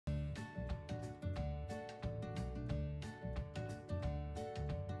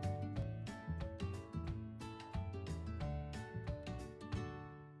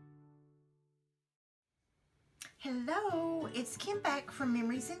Hello, it's Kim back from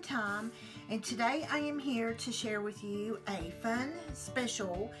Memories in Time, and today I am here to share with you a fun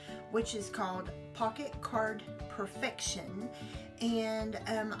special which is called Pocket Card Perfection. And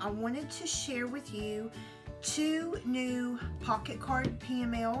I wanted to share with you two new pocket card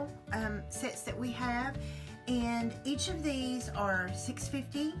PML sets that we have, and each of these are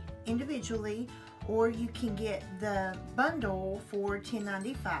 $6.50 individually, or you can get the bundle for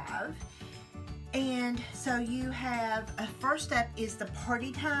 $10.95. And so you have, first up is the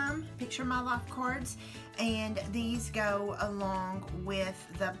Party Time Picture My Life cards, and these go along with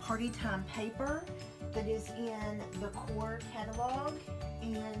the Party Time paper that is in the core catalog,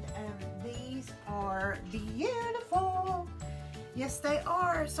 and these are beautiful. Yes, they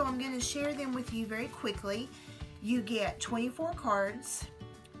are. So I'm going to share them with you very quickly. You get 24 cards,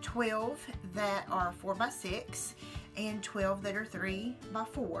 12 that are 4x6, and 12 that are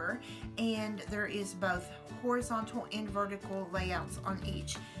 3x4, and there is both horizontal and vertical layouts on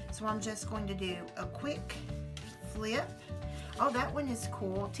each. So I'm just going to do a quick flip. Oh, that one is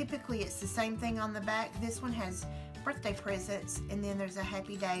cool. Typically it's the same thing on the back. This one has birthday presents, and then there's a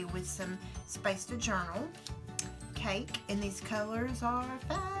happy day with some space to journal, cake, and these colors are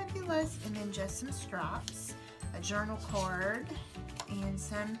fabulous, and then just some stripes, a journal card, and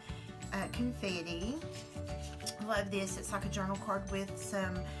some confetti. Love this. It's like a journal card with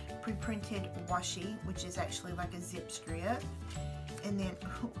some pre-printed washi, which is actually like a zip strip, and then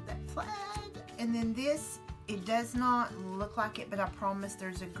that plaid, and then this, it does not look like it, but I promise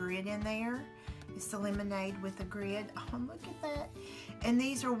there's a grid in there. It's the lemonade with a grid. Oh, look at that. And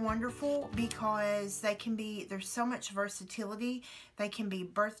these are wonderful because they can be, there's so much versatility. They can be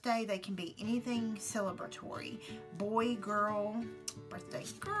birthday, they can be anything celebratory. Boy, girl, birthday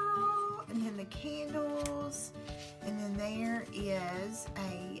girl, and then the candles. And then there is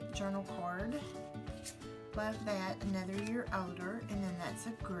a journal card. Love that. Another year older. And then that's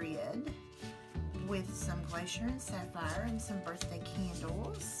a grid with some glacier and sapphire and some birthday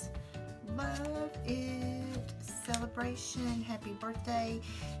candles. Love it. Celebration, happy birthday.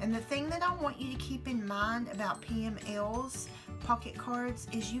 And the thing that I want you to keep in mind about PML's pocket cards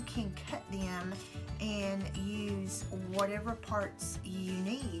is you can cut them and use whatever parts you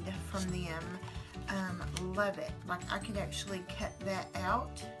need from them. Love it. Like, I could actually cut that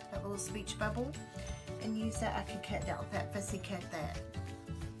out, that little speech bubble, and use that. I could cut out that fussy cut, that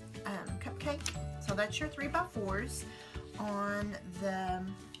cupcake. So that's your 3x4s on the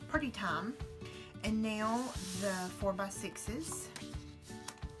Party Time. And now the 4x6s.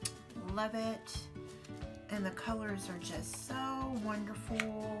 Love it. And the colors are just so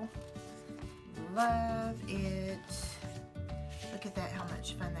wonderful. Love it. Look at that, how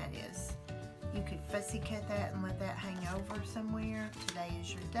much fun that is. You could fussy cut that and let that hang over somewhere. Today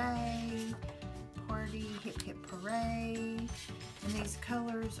is your day. Party, hip hip hooray. And these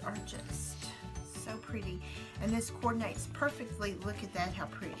colors are just so pretty, and this coordinates perfectly. Look at that, how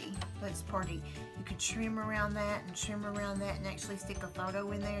pretty. Let's party. You could trim around that and trim around that and actually stick a photo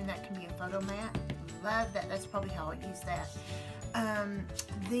in there, and that can be a photo mat. Love that. That's probably how I'll use that.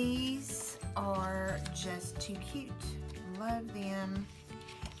 These are just too cute. Love them.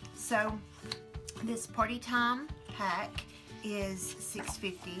 So this Party Time pack is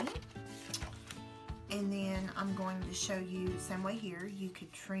 $6.50. And then I'm going to show you, same way here, you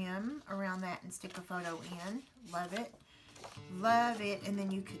could trim around that and stick a photo in. Love it. Love it. And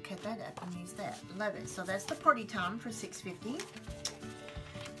then you could cut that up and use that. Love it. So that's the Party Time for $6.50.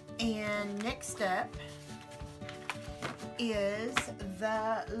 And next up is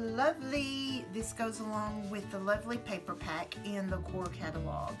the lovely, this goes along with the lovely paper pack in the core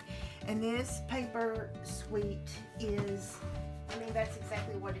catalog. And this paper suite is, I mean, that's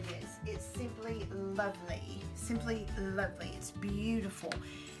exactly what it is. It's simply lovely. Simply lovely. It's beautiful.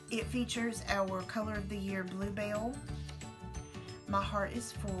 It features our color of the year bluebell. My heart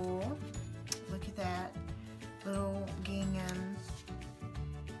is full. Look at that. Little gingham.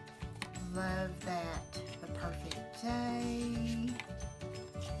 Love that. The perfect day.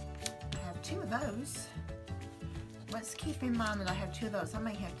 I have two of those. Let's keep in mind that I have two of those. I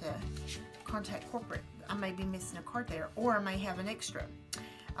may have to contact corporate. I may be missing a card there, or I may have an extra.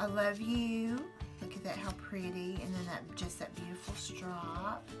 I love you. Look at that, how pretty. And then that, just that beautiful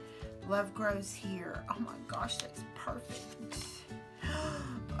stripe. Love grows here. Oh my gosh, that's perfect.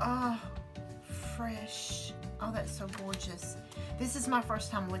 Oh, fresh. Oh, that's so gorgeous. This is my first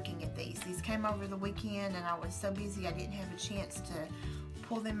time looking at these. These came over the weekend, and I was so busy I didn't have a chance to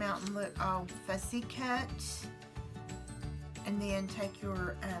pull them out and look. Oh, fussy cut. And then take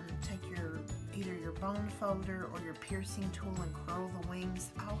your either your bone folder or your piercing tool and curl the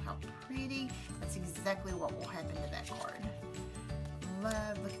wings. Oh, how pretty. That's exactly what will happen to that card.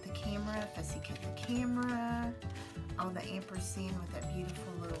 Love, look at the camera, fussy cut the camera. Oh, the ampersand with that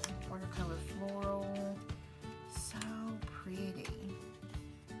beautiful little watercolor floral. So pretty.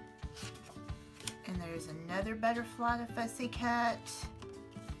 And there's another butterfly to fussy cut.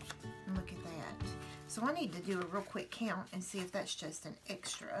 And look at that. So I need to do a real quick count and see if that's just an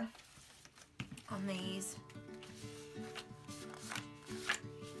extra on these.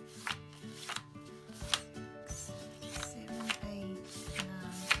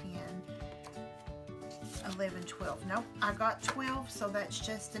 11, 12. Nope, I got 12, so that's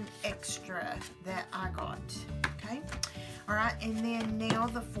just an extra that I got. Okay, all right, and then now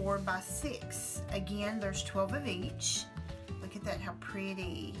the 4 by 6. Again, there's 12 of each. Look at that, how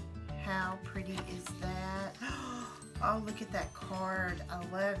pretty. How pretty is that? Oh, look at that card. I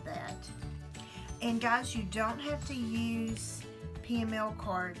love that. And guys, you don't have to use PML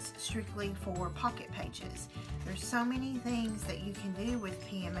cards strictly for pocket pages. There's so many things that you can do with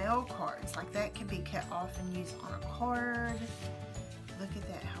PML cards. Like that can be cut off and used on a card. Look at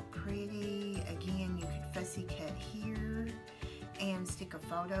that, how pretty. Again, you could fussy cut here and stick a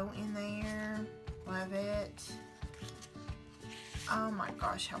photo in there. Love it. Oh my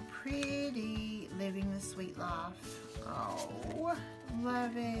gosh, how pretty. Living the sweet life. Oh,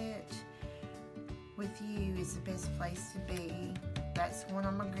 love it. With you is the best place to be. That's one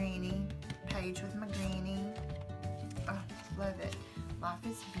on my granny. Page with my granny. Oh, love it. Life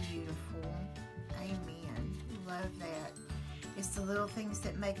is beautiful. Amen. Love that. It's the little things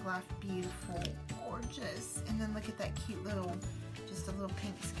that make life beautiful. Gorgeous. And then look at that cute little, just a little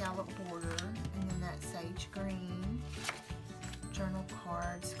pink scallop border. And then that sage green. Journal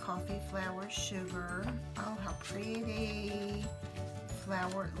cards, coffee, flowers, sugar. Oh, how pretty.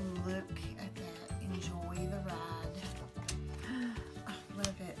 Flower, look at that. Enjoy the ride. Oh,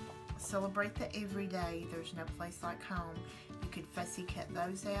 love it. Celebrate the everyday. There's no place like home. You could fussy cut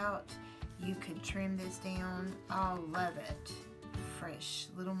those out. You could trim this down. Oh, love it. Fresh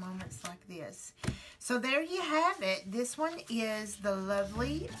little moments like this. So there you have it. This one is the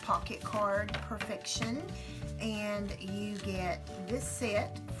lovely Pocket Card Perfection. And you get this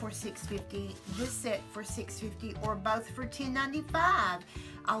set for $6.50, this set for $6.50, or both for $10.95.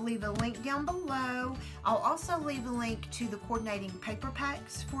 I'll leave a link down below. I'll also leave a link to the coordinating paper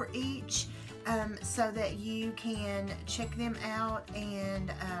packs for each, so that you can check them out,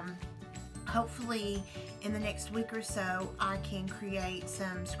 and hopefully in the next week or so I can create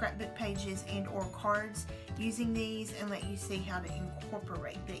some scrapbook pages and or cards using these and let you see how to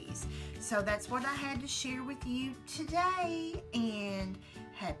incorporate these. So that's what I had to share with you today, and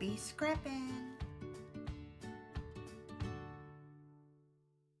happy scrapping.